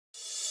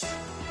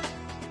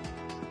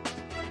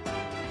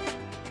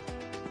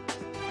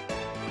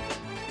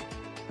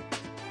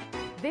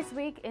This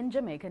week in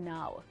Jamaica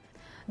Now.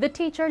 The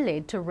teacher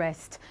laid to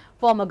rest.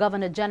 Former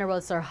Governor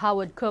General Sir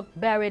Howard Cooke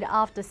buried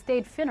after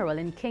state funeral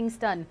in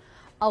Kingston.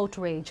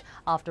 Outrage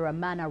after a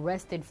man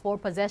arrested for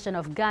possession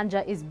of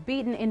ganja is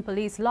beaten in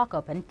police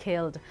lockup and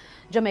killed.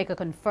 Jamaica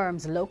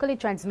confirms locally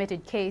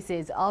transmitted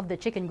cases of the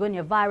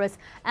chikungunya virus,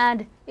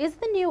 and is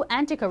the new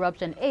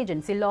anti-corruption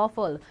agency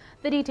lawful?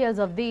 The details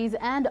of these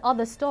and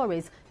other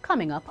stories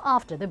coming up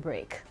after the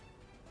break.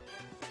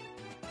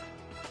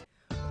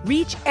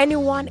 Reach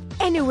anyone,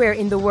 anywhere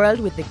in the world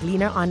with the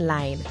Gleaner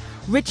Online.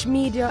 Rich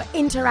media,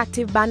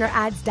 interactive banner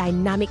ads,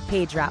 dynamic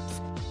page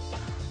wraps.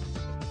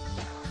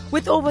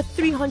 With over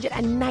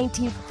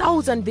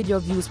 319,000 video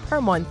views per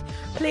month,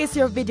 place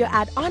your video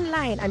ad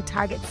online and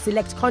target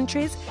select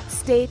countries,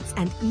 states,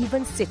 and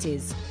even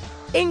cities.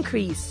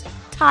 Increase,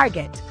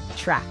 target,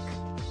 track.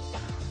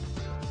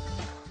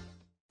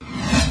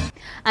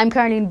 I'm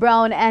Caroline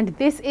Brown, and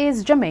this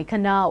is Jamaica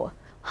Now.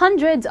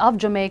 Hundreds of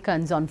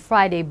Jamaicans on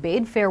Friday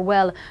bade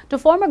farewell to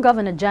former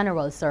Governor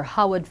General Sir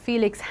Howard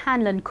Felix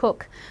Hanlon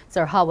Cooke.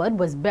 Sir Howard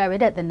was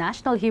buried at the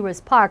National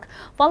Heroes Park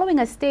following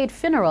a state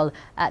funeral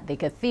at the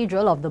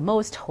Cathedral of the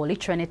Most Holy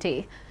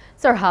Trinity.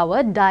 Sir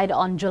Howard died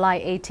on July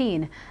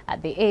 18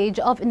 at the age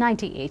of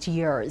 98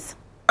 years.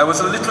 I was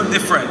a little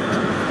different.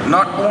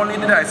 Not only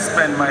did I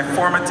spend my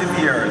formative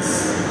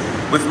years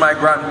with my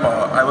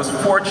grandpa, I was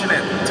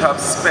fortunate to have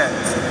spent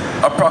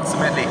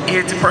approximately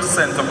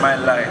 80% of my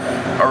life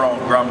around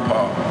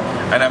grandpa,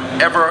 and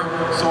I'm ever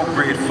so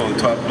grateful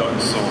to have done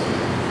so.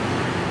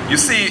 You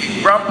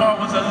see, grandpa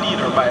was a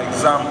leader by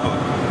example.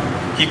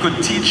 He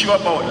could teach you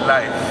about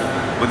life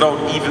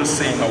without even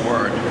saying a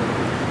word.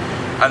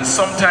 And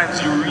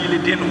sometimes you really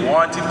didn't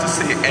want him to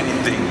say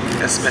anything,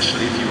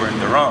 especially if you were in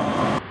the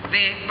wrong.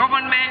 The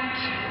government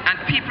and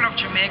people of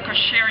Jamaica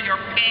share your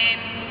pain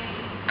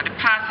at the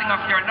passing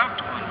of your loved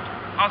one,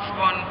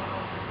 husband,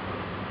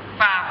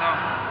 father,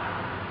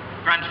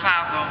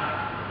 grandfather,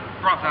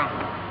 brother,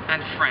 and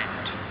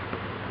friend.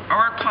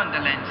 Our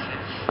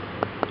condolences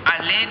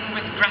are laden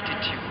with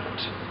gratitude,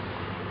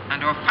 and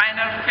our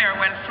final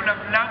farewell full of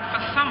love for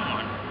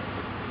someone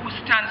who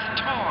stands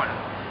tall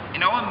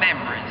in our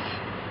memories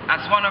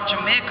as one of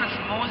Jamaica's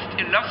most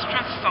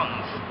illustrious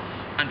sons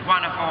and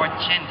one of our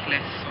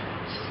gentlest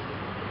souls.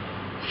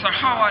 Sir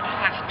Howard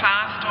has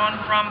passed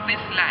on from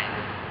this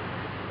life.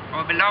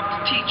 Our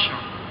beloved teacher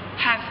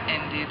has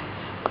ended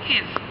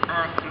his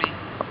earthly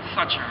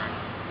sojourn.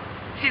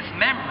 His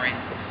memory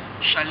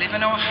shall live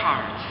in our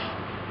hearts,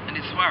 and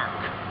his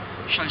work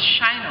shall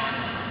shine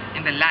on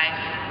in the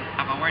life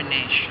of our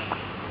nation.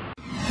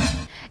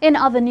 In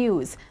other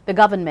news, the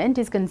government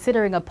is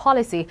considering a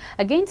policy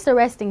against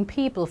arresting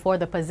people for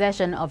the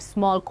possession of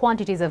small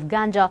quantities of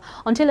ganja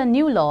until a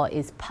new law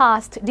is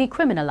passed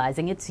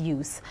decriminalizing its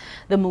use.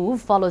 The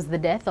move follows the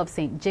death of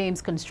St.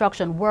 James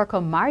construction worker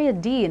Maria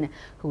Dean,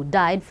 who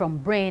died from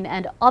brain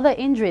and other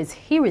injuries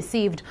he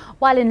received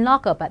while in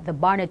lockup at the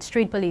Barnett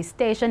Street Police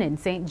Station in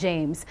St.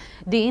 James.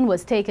 Dean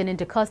was taken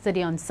into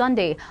custody on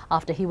Sunday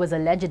after he was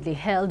allegedly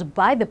held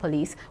by the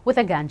police with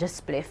a ganja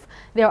spliff.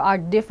 There are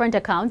different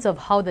accounts of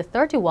how the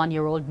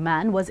 31-year-old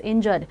man was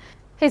injured.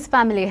 His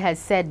family has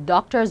said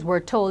doctors were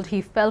told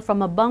he fell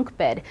from a bunk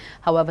bed.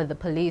 However, the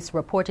police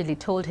reportedly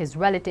told his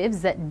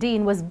relatives that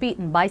Dean was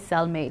beaten by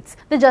cellmates.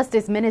 The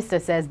Justice Minister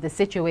says the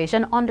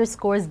situation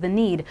underscores the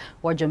need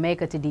for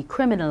Jamaica to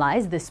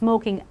decriminalize the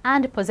smoking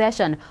and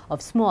possession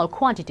of small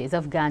quantities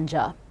of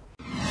ganja.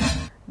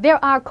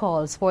 There are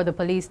calls for the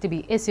police to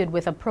be issued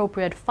with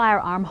appropriate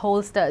firearm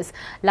holsters.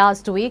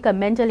 Last week, a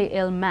mentally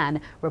ill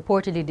man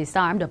reportedly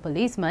disarmed a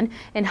policeman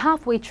in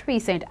Halfway Tree,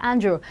 St.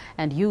 Andrew,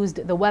 and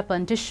used the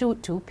weapon to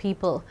shoot 2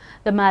 people.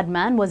 The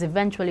madman was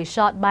eventually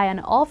shot by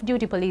an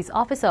off-duty police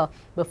officer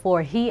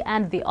before he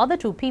and the other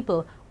 2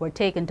 people were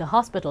taken to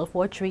hospital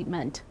for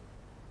treatment.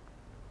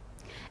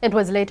 It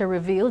was later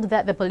revealed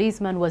that the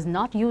policeman was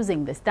not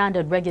using the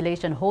standard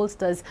regulation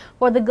holsters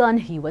for the gun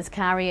he was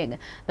carrying.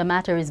 The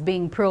matter is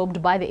being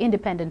probed by the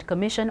Independent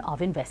Commission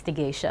of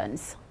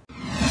Investigations.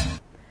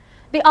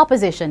 The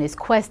opposition is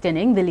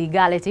questioning the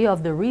legality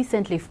of the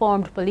recently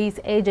formed police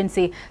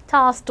agency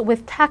tasked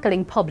with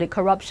tackling public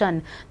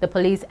corruption. The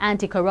Police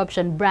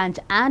Anti-Corruption Branch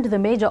and the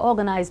Major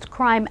Organized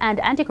Crime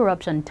and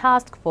Anti-Corruption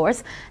Task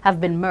Force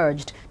have been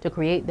merged to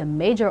create the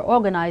Major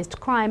Organized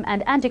Crime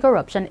and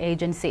Anti-Corruption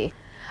Agency.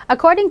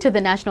 According to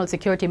the National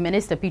Security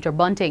Minister Peter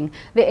Bunting,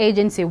 the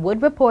agency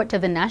would report to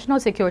the National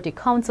Security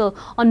Council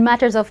on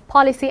matters of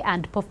policy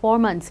and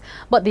performance.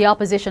 But the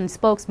opposition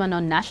spokesman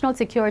on national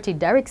security,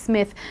 Derek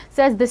Smith,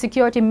 says the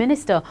Security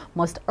Minister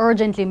must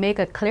urgently make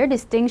a clear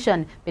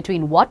distinction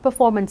between what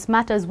performance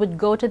matters would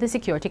go to the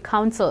Security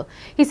Council.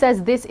 He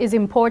says this is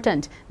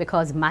important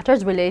because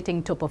matters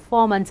relating to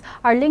performance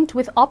are linked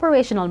with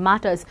operational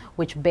matters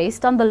which,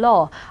 based on the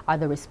law, are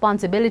the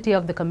responsibility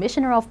of the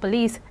Commissioner of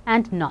Police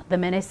and not the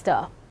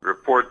Minister.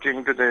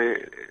 Reporting to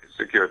the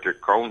Security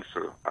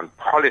Council on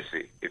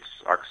policy, it's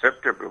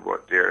acceptable,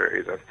 but there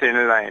is a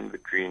thin line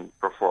between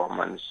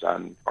performance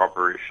and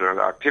operational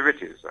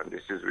activities, and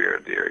this is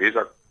where there is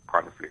a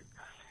conflict,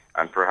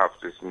 and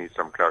perhaps this needs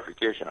some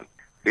clarification.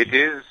 It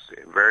is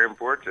very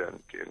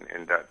important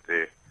in that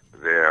the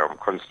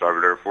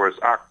Constabulary Force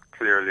Act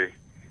clearly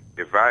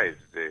divides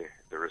the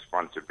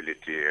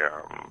responsibility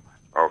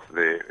of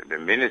the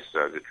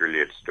minister as it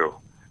relates to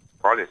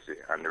policy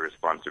and the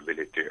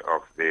responsibility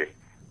of the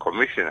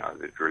commissioner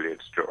as it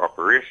relates to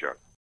operation.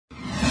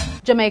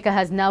 Jamaica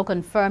has now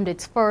confirmed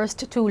its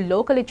first 2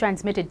 locally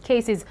transmitted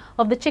cases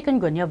of the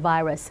chikungunya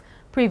virus.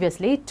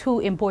 Previously, 2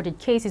 imported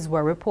cases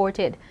were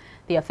reported.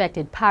 The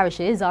affected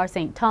parishes are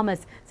St.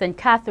 Thomas, St.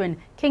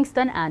 Catherine,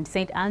 Kingston and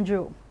St.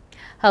 Andrew.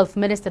 Health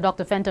Minister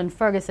Dr. Fenton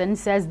Ferguson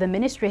says the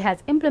ministry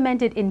has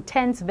implemented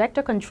intense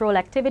vector control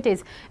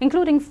activities,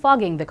 including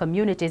fogging the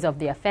communities of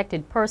the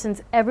affected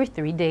persons every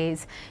 3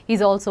 days.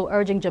 He's also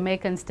urging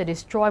Jamaicans to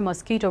destroy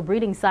mosquito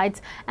breeding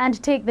sites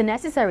and take the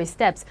necessary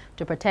steps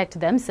to protect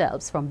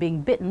themselves from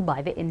being bitten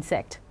by the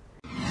insect.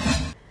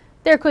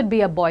 There could be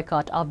a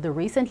boycott of the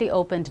recently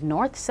opened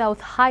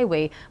North-South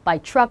Highway by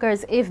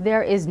truckers if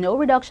there is no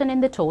reduction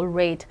in the toll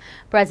rate.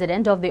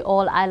 President of the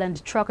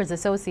All-Island Truckers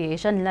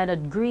Association,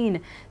 Leonard Green,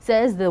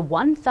 says the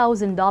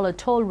 $1,000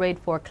 toll rate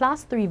for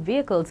Class 3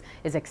 vehicles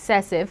is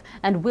excessive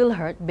and will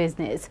hurt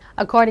business.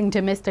 According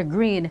to Mr.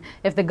 Green,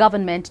 if the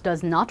government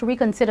does not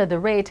reconsider the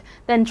rate,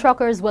 then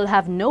truckers will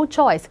have no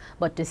choice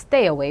but to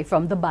stay away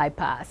from the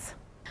bypass.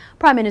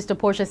 Prime Minister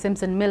Portia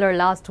Simpson Miller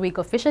last week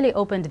officially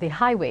opened the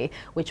highway,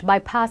 which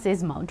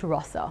bypasses Mount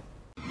Rossa.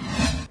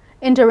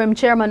 Interim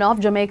Chairman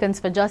of Jamaicans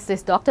for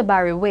Justice Dr.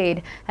 Barry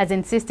Wade has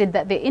insisted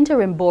that the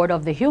interim board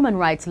of the Human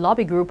Rights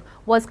Lobby Group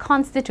was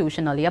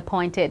constitutionally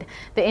appointed.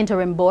 The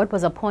interim board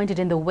was appointed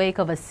in the wake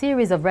of a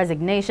series of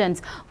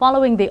resignations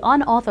following the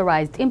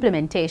unauthorized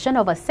implementation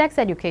of a sex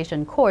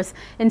education course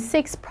in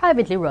 6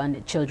 privately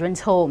run children's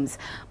homes.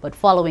 But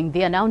following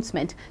the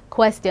announcement,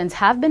 questions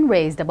have been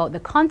raised about the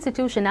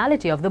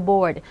constitutionality of the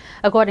board.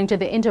 According to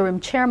the interim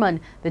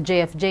chairman, the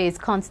JFJ's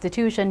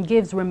constitution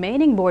gives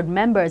remaining board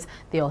members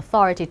the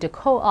authority to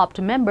co-opt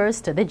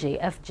members to the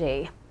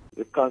JFJ.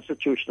 The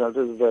Constitution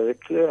is very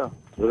clear.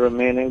 The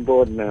remaining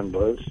board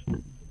members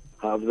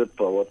have the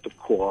power to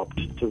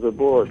co-opt to the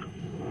board.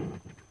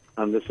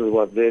 And this is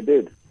what they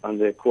did. And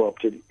they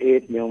co-opted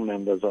 8 new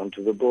members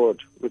onto the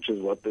board, which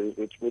is what the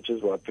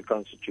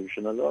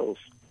Constitution allows.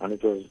 And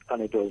it was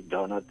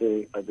done at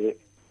the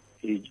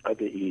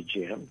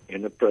EGM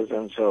in the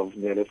presence of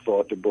nearly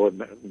 40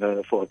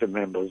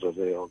 members of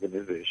the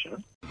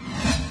organization.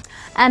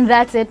 And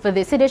that's it for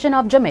this edition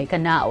of Jamaica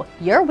Now,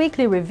 your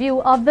weekly review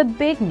of the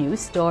big news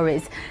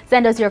stories.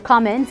 Send us your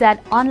comments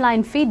at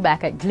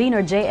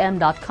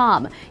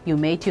onlinefeedback@gleanerjm.com. You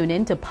may tune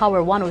in to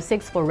Power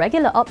 106 for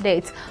regular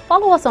updates.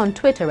 Follow us on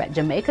Twitter at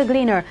Jamaica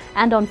Gleaner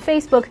and on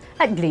Facebook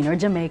at Gleaner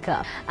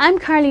Jamaica. I'm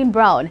Carleen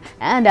Brown,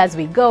 and as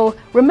we go,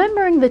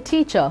 remembering the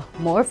teacher,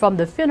 more from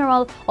the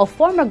funeral of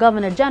former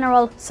Governor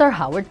General Sir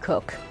Howard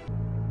Cooke.